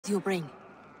you bring?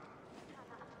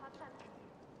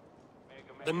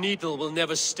 The needle will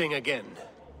never sting again.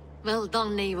 Well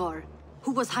done, Eivor.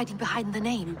 Who was hiding behind the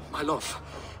name? My love,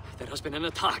 there has been an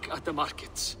attack at the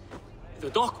markets. The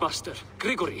dockmaster,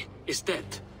 Grigory, is dead.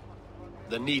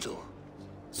 The needle.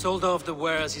 Sold off the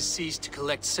ware as he ceased to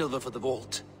collect silver for the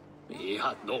vault. He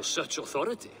had no such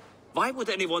authority. Why would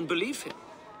anyone believe him?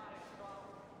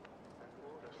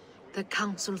 The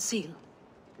council seal.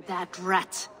 That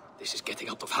rat. This is getting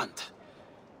out of hand.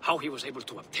 How he was able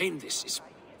to obtain this is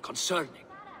concerning.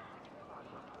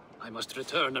 I must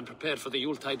return and prepare for the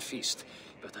Yuletide feast,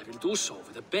 but I will do so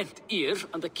with a bent ear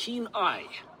and a keen eye.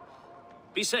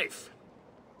 Be safe.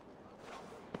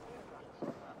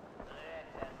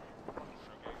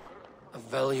 A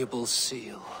valuable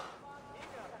seal.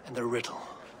 And a riddle.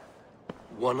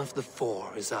 One of the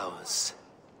four is ours.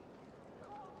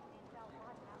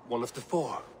 One of the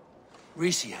four.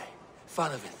 Risier,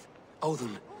 Falavith,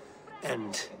 Odin,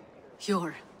 and...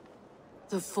 You're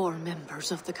the four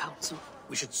members of the council.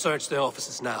 We should search their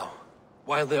offices now,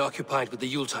 while they're occupied with the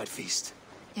Yuletide feast.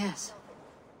 Yes.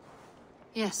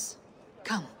 Yes.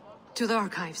 Come, to the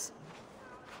archives.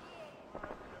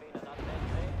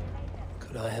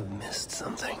 Could I have missed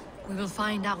something? We will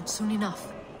find out soon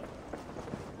enough.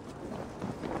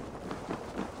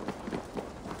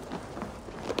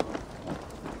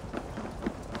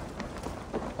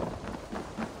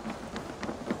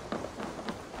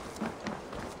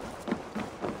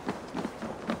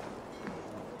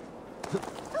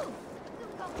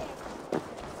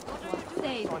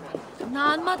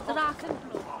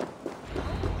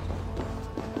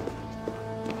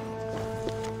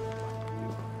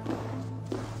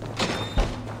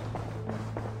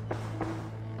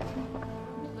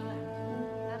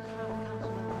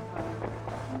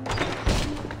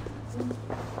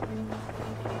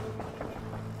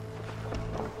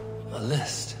 A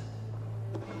list.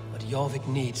 What Jorvik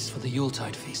needs for the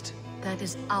Yuletide feast. That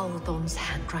is Audon's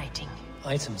handwriting.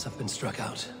 Items have been struck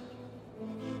out.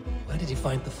 Where did he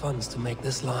find the funds to make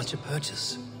this larger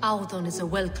purchase? Audon is a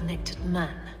well-connected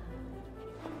man.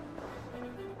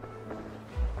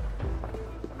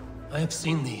 I have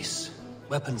seen these.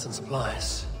 Weapons and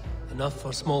supplies. Enough for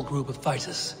a small group of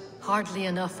fighters. Hardly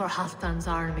enough for Halfdan's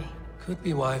army. Could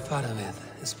be why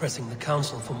Faravith is pressing the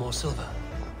council for more silver.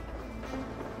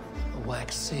 A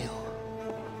wax seal.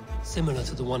 Similar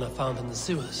to the one I found in the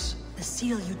sewers. The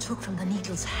seal you took from the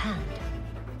needle's hand.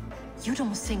 You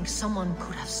don't think someone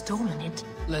could have stolen it?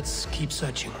 Let's keep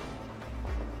searching.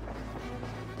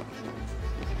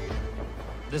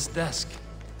 This desk.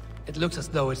 It looks as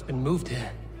though it's been moved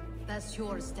here. That's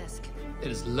yours, desk.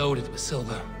 It is loaded with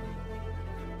silver.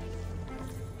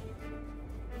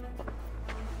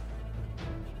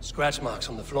 Scratch marks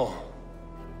on the floor.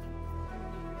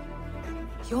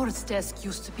 Yours desk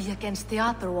used to be against the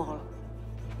other wall.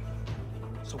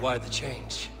 So why the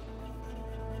change?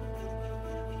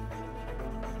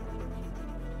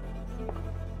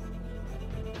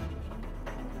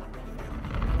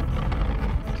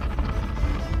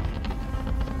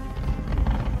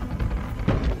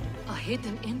 A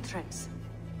hidden entrance.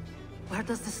 Where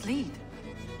does this lead?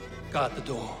 Guard the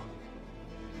door.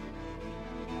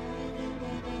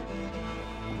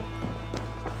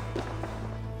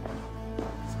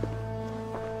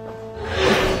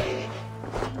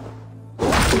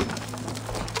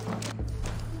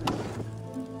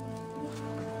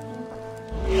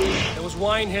 There was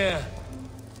wine here.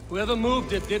 Whoever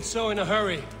moved it did so in a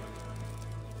hurry.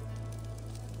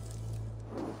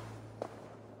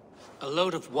 A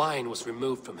load of wine was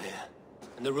removed from here,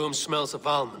 and the room smells of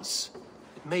almonds.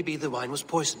 It may be the wine was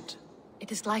poisoned.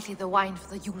 It is likely the wine for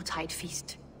the Yuletide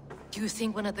feast. Do you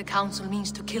think one of the council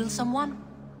means to kill someone?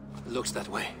 It looks that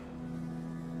way.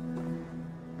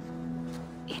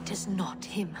 It is not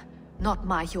him, not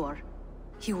Major.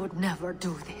 He would never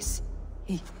do this.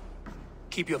 He...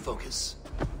 Keep your focus.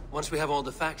 Once we have all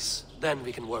the facts, then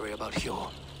we can worry about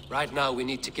Hjor. Right now, we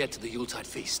need to get to the Yuletide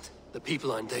feast. The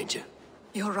people are in danger.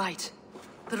 You're right.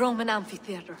 The Roman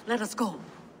amphitheater. Let us go.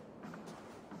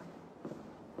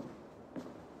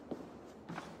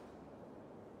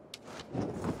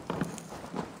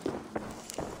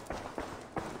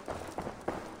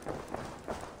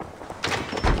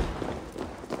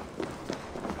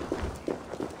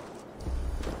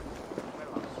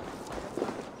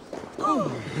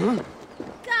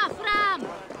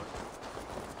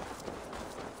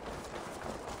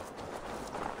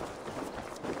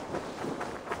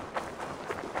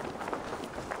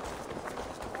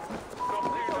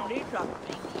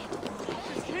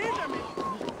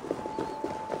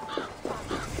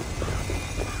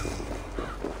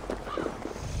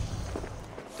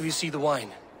 Do you see the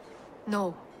wine?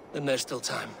 No. Then there's still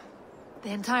time. The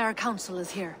entire council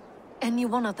is here. Any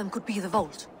one of them could be the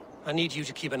Vault. I need you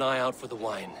to keep an eye out for the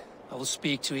wine. I will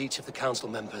speak to each of the council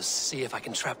members, see if I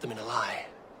can trap them in a lie.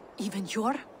 Even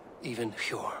Hjor? Even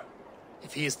Hjor.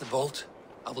 If he is the Vault,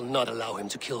 I will not allow him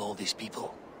to kill all these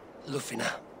people.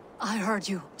 Lufina. I heard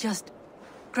you. Just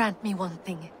grant me one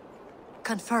thing.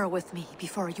 Confer with me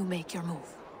before you make your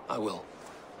move. I will.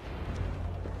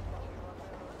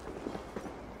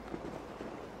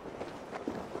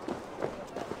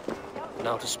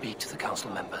 Now to speak to the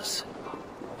council members.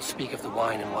 Speak of the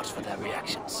wine and watch for their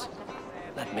reactions.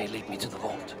 That may lead me to the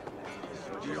Vault.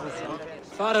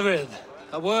 Faravid,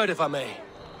 a word if I may.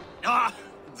 Ah,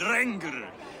 Drengr.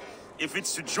 If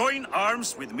it's to join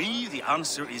arms with me, the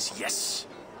answer is yes.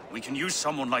 We can use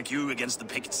someone like you against the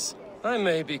Picts. I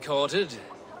may be courted,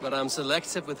 but I'm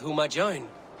selective with whom I join.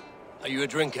 Are you a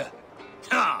drinker?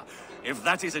 Ha! If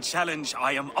that is a challenge,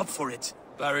 I am up for it.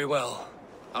 Very well.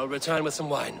 I'll return with some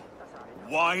wine.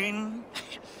 Wine?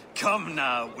 Come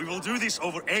now, we will do this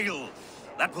over ale.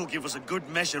 That will give us a good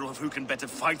measure of who can better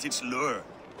fight its lure.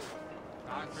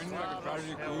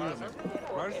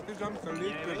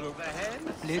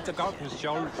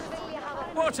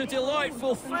 What a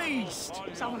delightful feast!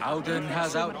 Alden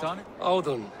has outdone it.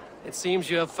 Audun, it seems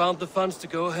you have found the funds to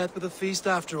go ahead with the feast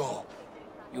after all.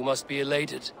 You must be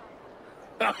elated.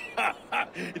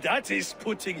 That is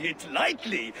putting it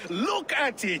lightly. Look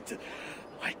at it.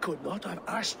 I could not have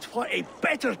asked for a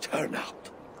better turnout.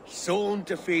 Soon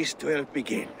the feast will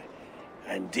begin,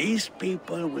 and these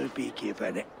people will be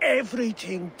given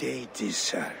everything they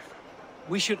deserve.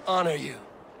 We should honor you.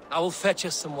 I will fetch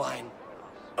us some wine.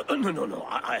 No,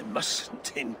 I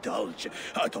mustn't indulge.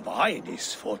 The wine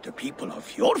is for the people of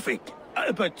Jorvik.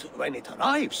 But when it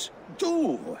arrives,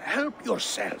 do help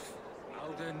yourself.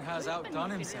 Alden has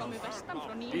outdone himself.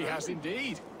 He has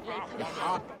indeed.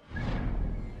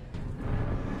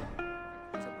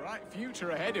 It's a bright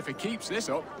future ahead if he keeps this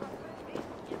up.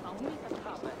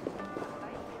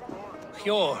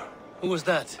 Hjor, who was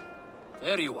that?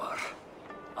 There you are.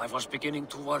 I was beginning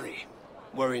to worry.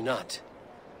 Worry not.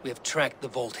 We have tracked the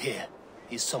Vault here.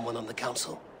 He's someone on the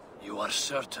council. You are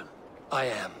certain? I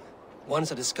am.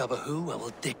 Once I discover who, I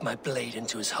will dig my blade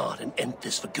into his heart and end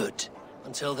this for good.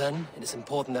 Until then, it is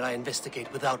important that I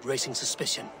investigate without raising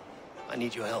suspicion. I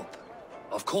need your help.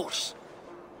 Of course.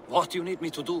 What do you need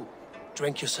me to do?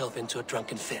 Drink yourself into a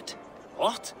drunken fit.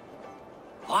 What?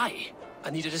 Why? I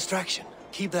need a distraction.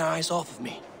 Keep their eyes off of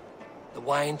me. The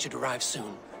wine should arrive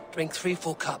soon. Drink 3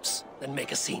 full cups, then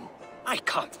make a scene. I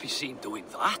can't be seen doing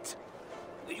that.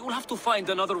 You'll have to find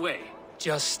another way.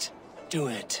 Just do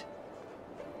it.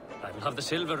 I will have the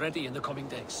silver ready in the coming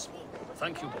days.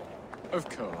 Thank you, boy. Of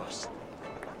course.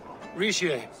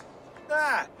 Rishi,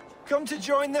 Ah, come to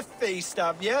join the feast,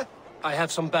 have you? I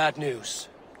have some bad news.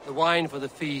 The wine for the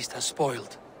feast has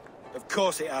spoiled. Of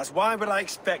course it has. Why would I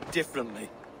expect differently?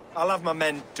 I'll have my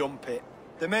men dump it.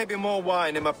 There may be more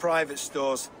wine in my private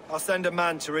stores. I'll send a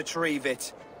man to retrieve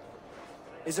it.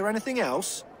 Is there anything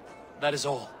else? That is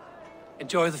all.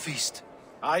 Enjoy the feast.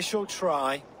 I shall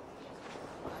try.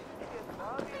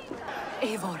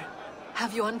 Eivor,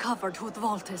 have you uncovered who the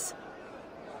Vault is?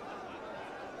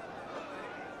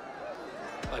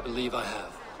 I believe I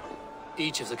have.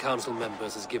 Each of the council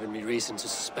members has given me reason to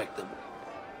suspect them.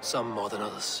 Some more than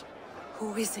others.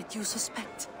 Who is it you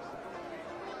suspect?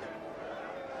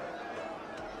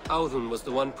 Audun was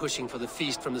the one pushing for the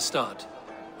feast from the start.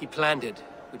 He planned it,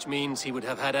 which means he would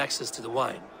have had access to the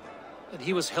wine. But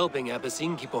he was helping Abbess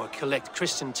Ingibor collect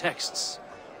Christian texts.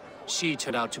 She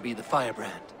turned out to be the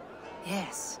firebrand.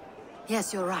 Yes.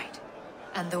 Yes, you're right.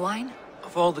 And the wine?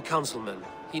 Of all the councilmen,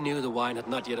 he knew the wine had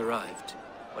not yet arrived.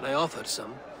 When I offered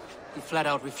some, he flat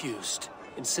out refused,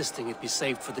 insisting it be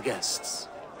saved for the guests.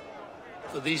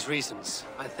 For these reasons,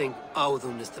 I think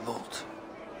Audun is the Vault.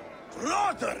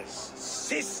 Brothers,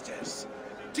 sisters,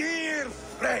 dear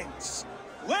friends,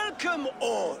 welcome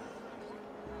all.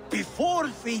 Before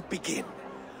we begin,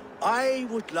 I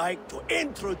would like to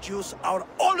introduce our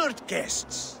honored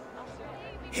guests.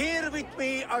 Here with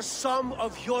me are some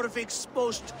of Jorvik's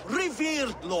most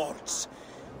revered lords.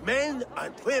 Men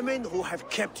and women who have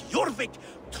kept Jorvik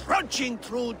trudging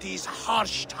through these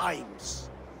harsh times.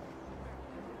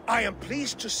 I am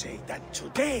pleased to say that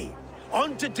today,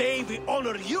 on the day we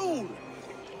honor you,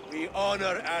 we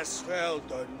honor as well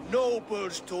the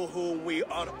nobles to whom we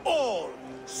are all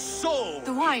so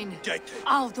The wine! indebted.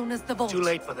 Audun is the Vault. Too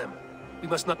late for them. We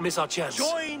must not miss our chance.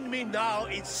 Join me now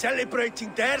in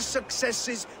celebrating their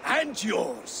successes and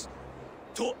yours.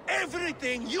 To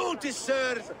everything you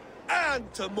deserve and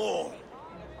more.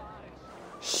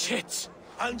 Shit!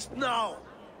 And now,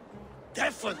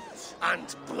 deafened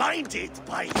and blinded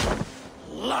by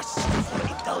lust for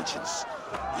indulgence,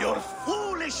 your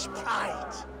foolish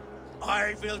pride.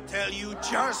 I will tell you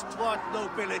just what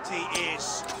nobility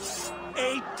is.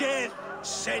 A death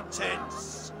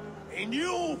sentence. A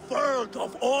new world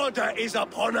of order is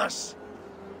upon us.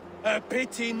 A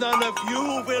pity none of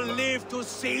you will live to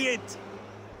see it.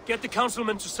 Get the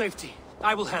councilmen to safety.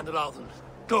 I will handle Audun.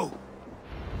 Go.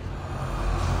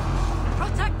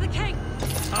 Protect the king!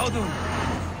 Audun!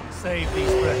 Save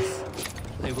these breaths.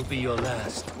 They will be your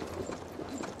last.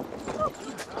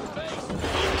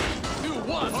 You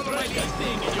once tried this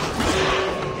thing in your...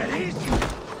 Get easy!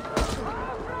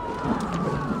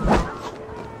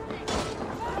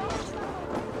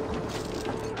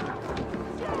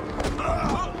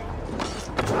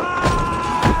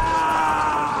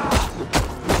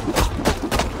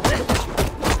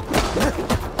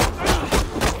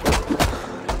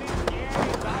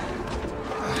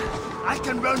 I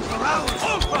can run for hours!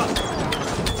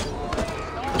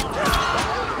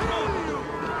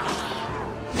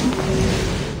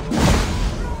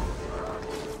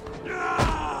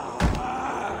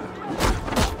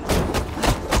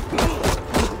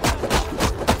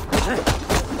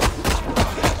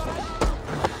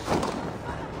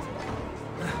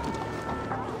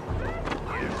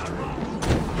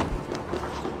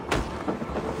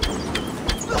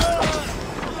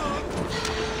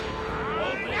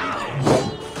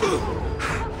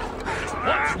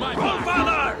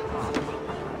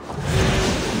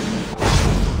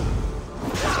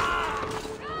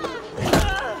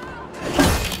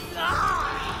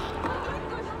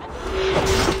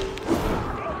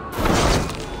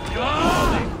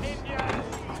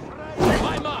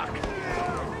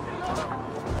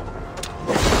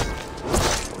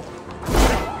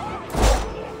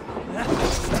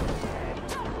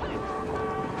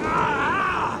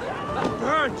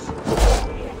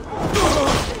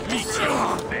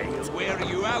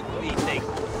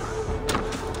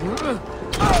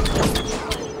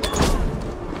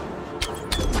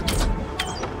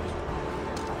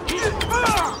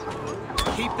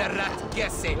 Keep the rat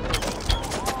guessing.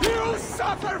 You'll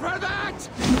suffer for that!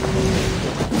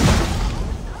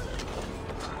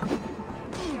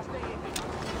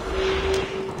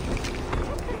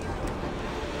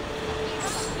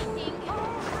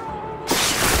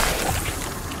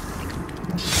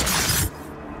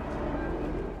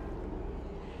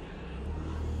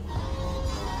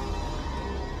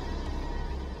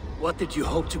 What did you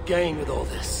hope to gain with all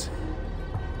this?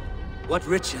 What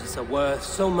riches are worth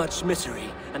so much misery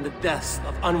and the deaths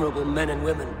of honorable men and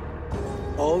women?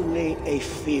 Only a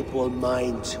feeble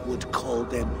mind would call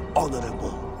them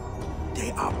honorable.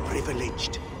 They are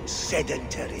privileged,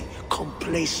 sedentary,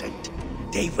 complacent.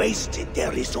 They wasted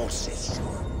their resources.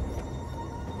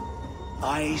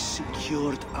 I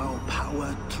secured our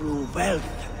power through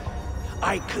wealth.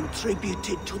 I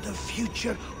contributed to the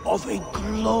future of a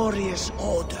glorious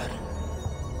order.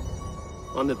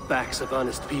 On the backs of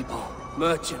honest people,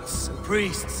 merchants, and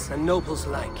priests, and nobles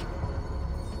alike.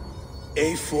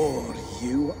 Eivor,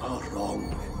 you are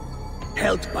wrong.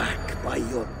 Held back by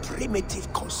your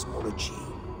primitive cosmology.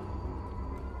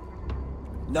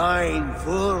 9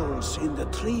 worlds in the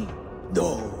tree?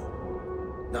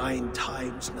 No. 9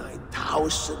 times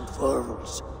 9,000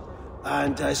 worlds.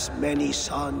 And as many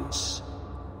suns.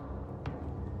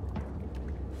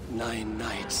 9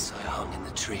 nights I hung in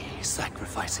the tree,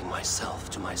 sacrificing myself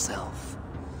to myself.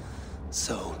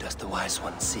 So does the wise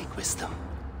one seek wisdom.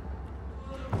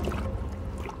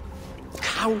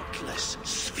 Countless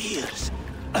spheres,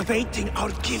 awaiting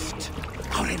our gift,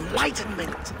 our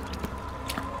enlightenment.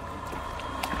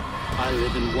 I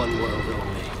live in one world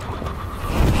only.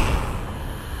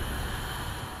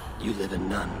 You live in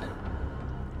none.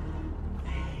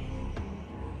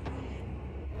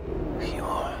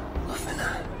 Eivor,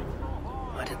 Lufina,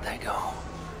 where did they go?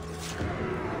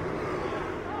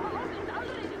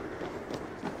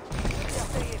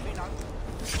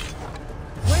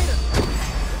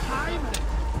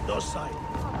 Docile.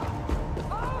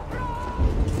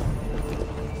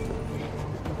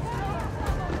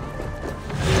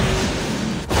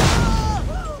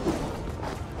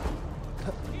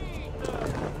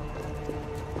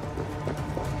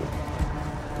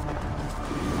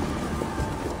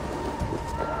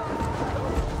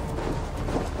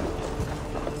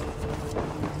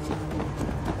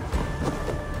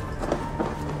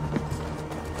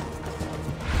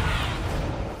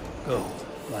 Go,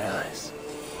 my eyes.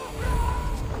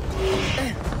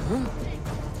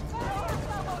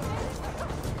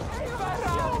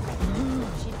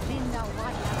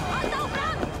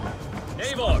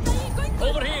 Eivor,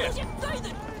 over here!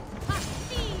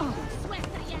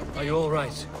 Are you all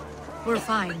right? We're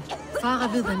fine.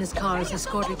 Faravid and his cars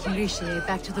escorted Kirishe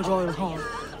back to the Royal Hall.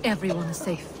 Everyone is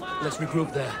safe. Let's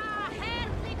regroup there.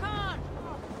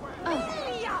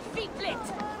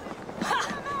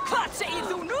 Hvað segir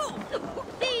þú nú?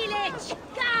 Village!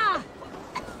 Ga!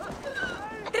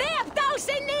 Drep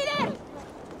dálsinn niður!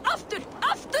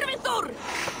 Aftur við Þór!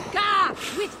 Ga!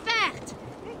 With fært!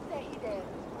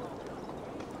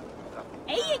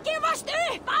 Eigi gefast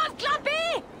upp,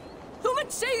 afklappi! Þú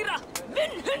munt sigra!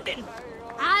 Vinn hundinn!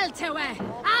 Altawe!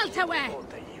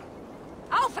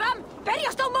 Áfram!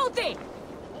 Berjast á móti!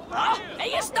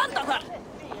 Eigi standa þar!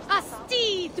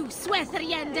 Asti, þú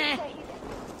sveþrjende!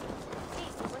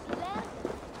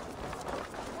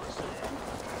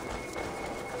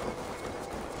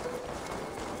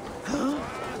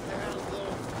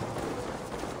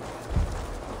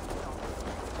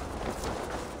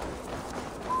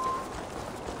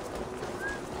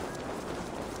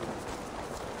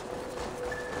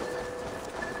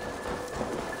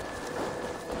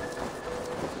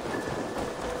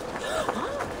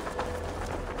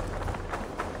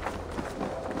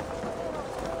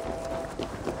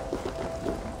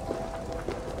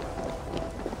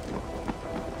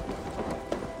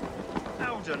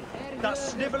 That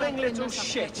sniveling little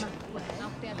shit.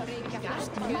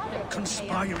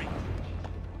 Conspiring.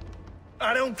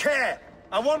 I don't care.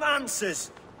 I want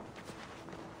answers.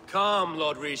 Calm,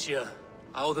 Lord Rishia.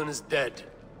 Audun is dead.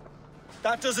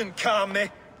 That doesn't calm me.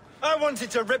 I wanted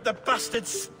to rip the bastard's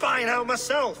spine out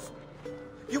myself.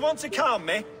 You want to calm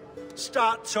me?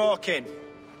 Start talking.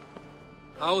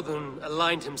 Audun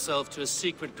aligned himself to a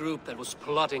secret group that was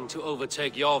plotting to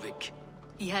overtake Jorvik.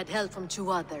 He had help from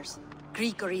two others.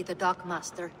 Grigory the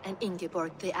Dockmaster and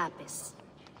Ingeborg the Abbess.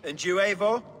 And you,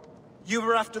 Eivor? You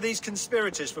were after these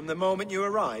conspirators from the moment you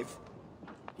arrived?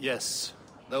 Yes,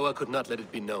 though I could not let it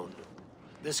be known.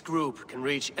 This group can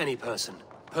reach any person,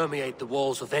 permeate the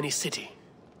walls of any city.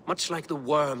 Much like the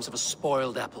worms of a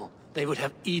spoiled apple, they would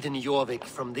have eaten Jorvik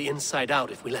from the inside out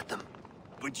if we let them.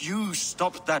 But you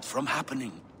stopped that from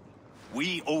happening.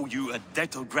 We owe you a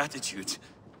debt of gratitude.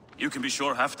 You can be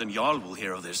sure Halfdan Jarl will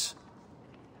hear of this.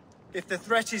 If the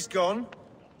threat is gone,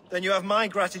 then you have my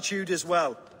gratitude as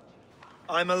well.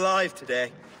 I'm alive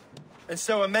today, and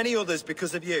so are many others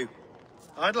because of you.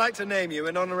 I'd like to name you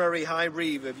an honorary High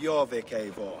Reeve of Jorvik,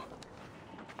 Eivor.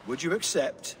 Would you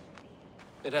accept?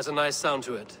 It has a nice sound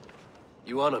to it.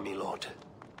 You honor me, Lord.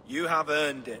 You have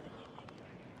earned it.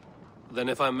 Then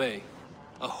if I may,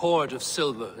 a hoard of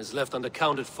silver is left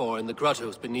unaccounted for in the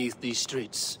grottos beneath these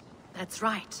streets. That's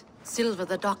right. Silver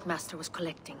the Dockmaster was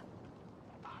collecting.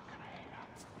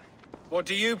 What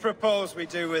do you propose we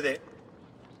do with it?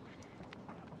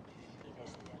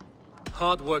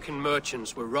 Hard-working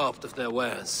merchants were robbed of their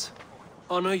wares.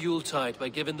 Honor Yuletide by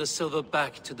giving the silver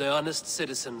back to the honest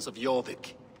citizens of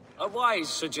Jorvik. A wise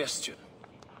suggestion.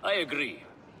 I agree.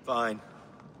 Fine.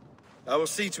 I will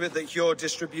see to it that Hjord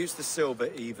distributes the silver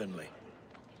evenly.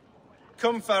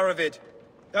 Come, Faravid.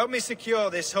 Help me secure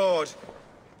this hoard.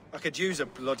 I could use a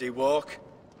bloody walk.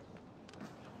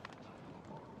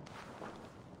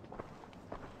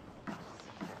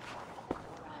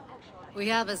 We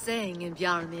have a saying in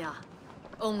Bjarmia.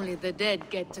 Only the dead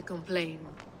get to complain.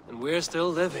 And we're still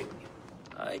living.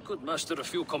 I could muster a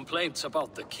few complaints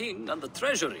about the king and the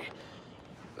treasury,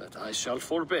 but I shall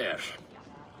forbear.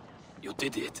 You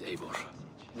did it, Eivor.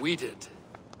 We did.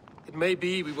 It may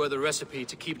be we were the recipe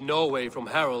to keep Norway from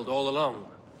Harald all along.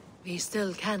 We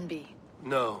still can be.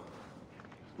 No.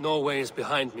 Norway is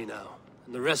behind me now,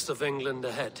 and the rest of England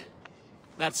ahead.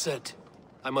 That said,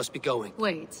 I must be going.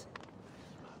 Wait.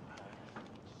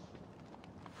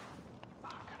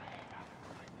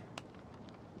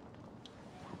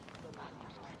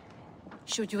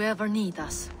 Should you ever need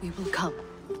us, we will come.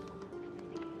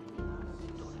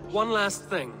 One last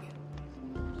thing.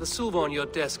 The silver on your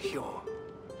desk, Hjord.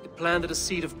 It planted a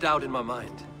seed of doubt in my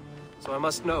mind. So I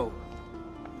must know.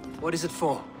 What is it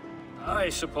for? I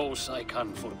suppose I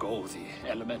can forego the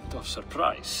element of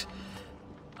surprise.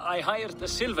 I hired a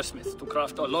silversmith to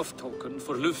craft a love token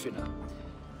for Lufina.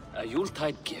 A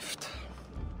Yuletide gift.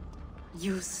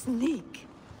 You sneak.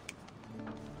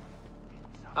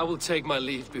 I will take my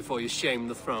leave before you shame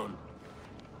the throne.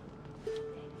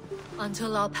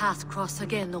 Until our paths cross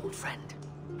again, old friend.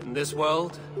 In this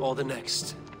world, or the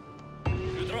next.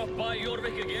 You drop by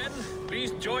Jorvik again?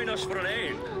 Please join us for an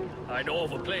ale. I know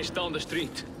of a place down the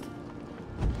street.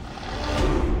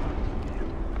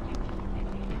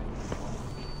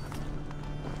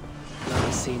 Now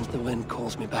it seems the wind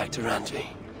calls me back to Randvi.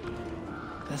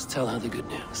 Let's tell her the good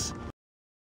news.